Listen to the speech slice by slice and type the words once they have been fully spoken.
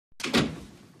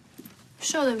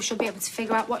Surely she'll be able to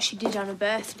figure out what she did on her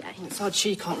birthday. It's odd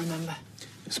she can't remember.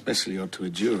 Especially odd to a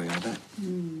jury, I bet.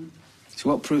 So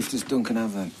what proof does Duncan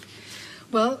have, then?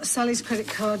 Well, Sally's credit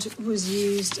card was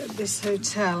used at this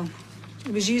hotel.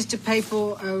 It was used to pay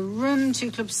for a room,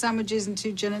 2 club sandwiches and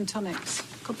 2 gin and tonics.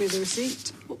 Copy of the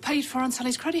receipt. What, paid for on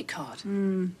Sally's credit card?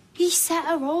 He set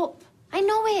her up. I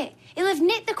know it. He'll have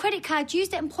nicked the credit card,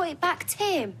 used it and put it back to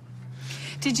him.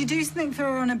 Did you do something for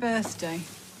her on her birthday?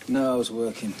 No, I was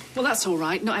working. Well, that's all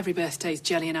right. Not every birthday's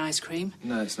jelly and ice cream.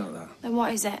 No, it's not that. Then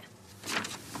what is it?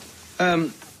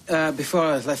 Before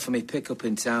I left for my pick-up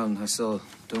in town, I saw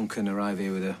Duncan arrive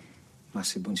here with a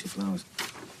massive bunch of flowers.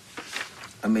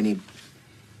 I mean,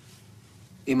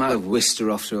 he might have whisked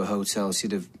her off to a hotel.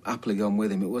 She'd have happily gone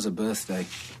with him. It was her birthday.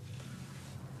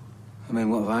 I mean,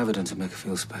 what have I ever done to make her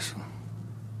feel special?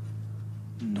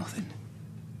 Nothing.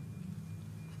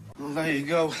 Well, there you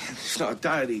go. It's not a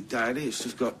diary. It's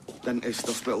just got dentist,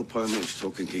 hospital appointments, so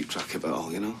I can keep track of it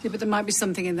all, you know? Yeah, but there might be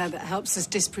something in there that helps us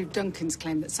disprove Duncan's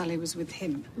claim that Sally was with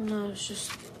him. No, it's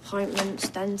just appointments,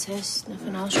 dentist,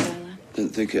 nothing else really.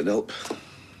 Didn't think it'd help.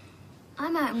 I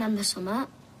might remember some.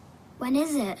 When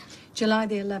is it? July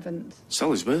the 11th.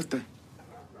 Sally's birthday.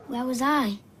 Where was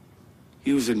I?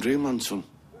 You was in Dreamland, son.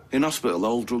 In hospital,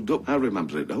 all drugged up. I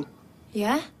remember it, though.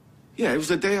 Yeah? Yeah, it was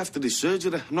the day after the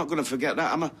surgery. I'm not going to forget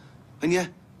that, am I? And yeah,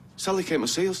 Sally came to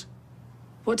see us.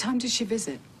 What time did she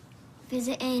visit?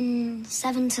 Visiting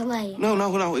 7 till 8. No,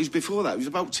 it was before that. It was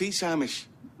about tea time-ish.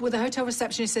 Well, the hotel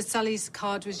receptionist said Sally's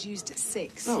card was used at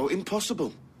 6. No,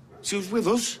 impossible. She was with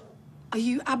us. Are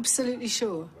you absolutely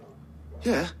sure?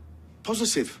 Yeah,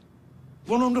 positive.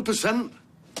 100%.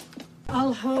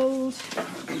 I'll hold.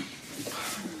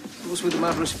 What's with the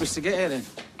mad rush for us to get here, then?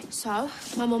 So,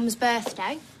 my mum's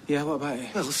birthday. Yeah, what about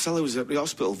it? Well, Sally was at the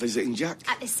hospital visiting Jack.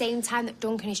 At the same time that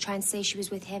Duncan is trying to say she was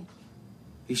with him.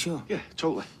 You sure? Yeah,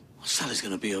 totally. Well, Sally's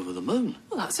going to be over the moon.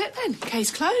 Well, that's it then.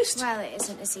 Case closed. Well, it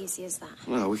isn't as easy as that.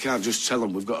 Well, we can't just tell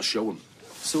them. We've got to show them.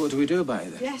 So what do we do about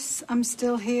it, then? Yes, I'm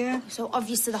still here. So,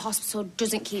 obviously, the hospital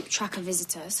doesn't keep track of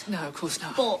visitors. No, of course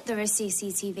not. But there is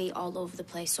CCTV all over the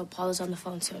place, so Paula's on the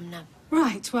phone to him now.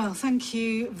 Right, well, thank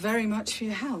you very much for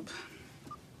your help.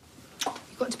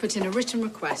 You've got to put in a written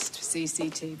request for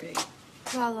CCTV.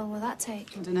 How long will that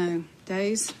take? I don't know,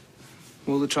 days?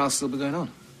 Will the trial still be going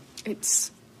on?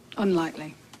 It's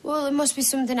unlikely. Well, there must be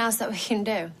something else that we can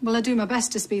do. Well, I do my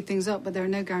best to speed things up, but there are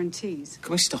no guarantees.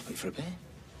 Can we stop it for a bit?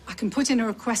 I can put in a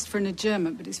request for an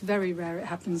adjournment, but it's very rare it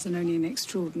happens and only in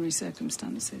extraordinary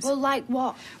circumstances. Well, like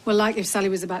what? Well, like if Sally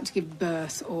was about to give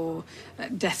birth or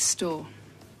at death's door.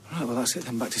 Right, well, that's it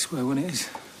then. Back to square one it is.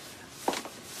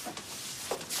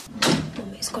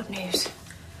 Mum, it's good news.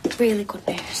 Really good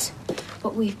news.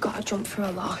 But we've got to jump through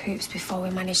a lot of hoops before we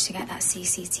manage to get that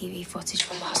CCTV footage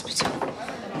from the hospital.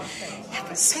 Yeah,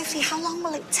 but Sophie, how long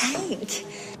will it take?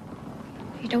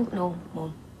 We don't know,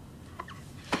 Mum.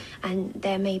 And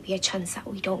there may be a chance that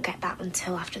we don't get that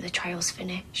until after the trial's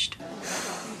finished.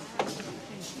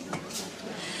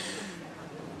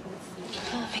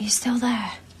 Mum, are you still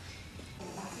there?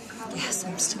 Yes,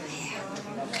 I'm still here.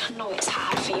 I know it's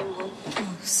hard for you, Mum.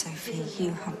 Oh, Sophie,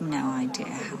 you have no idea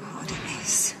how hard it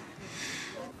is.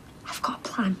 I've got a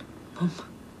plan, Mum.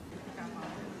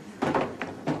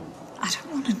 I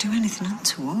don't want to do anything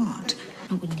untoward.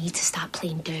 No, we need to start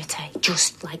playing dirty,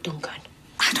 just like Duncan.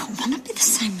 I don't want to be the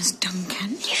same as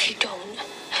Duncan. If you don't,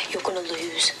 you're going to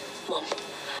lose, Mum.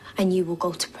 And you will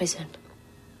go to prison.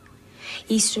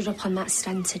 He stood up on that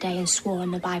stand today and swore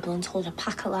on the Bible and told a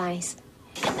pack of lies.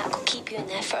 And that could keep you in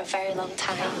there for a very long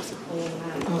time.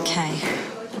 OK.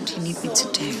 What do you need me to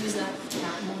do?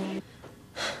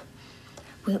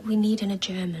 We need an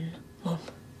adjournment, Mum.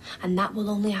 And that will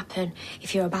only happen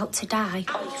if you're about to die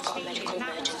or you've got a medical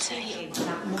emergency.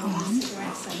 Go on.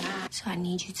 So I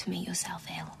need you to make yourself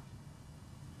ill.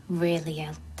 Really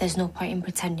ill. There's no point in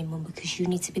pretending, Mum, because you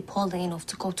need to be poorly enough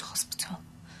to go to hospital.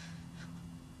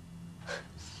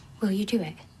 Will you do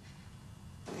it?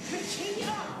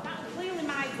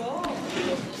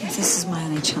 If this is my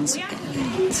only chance of getting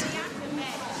out,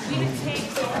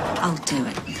 I'll do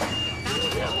it.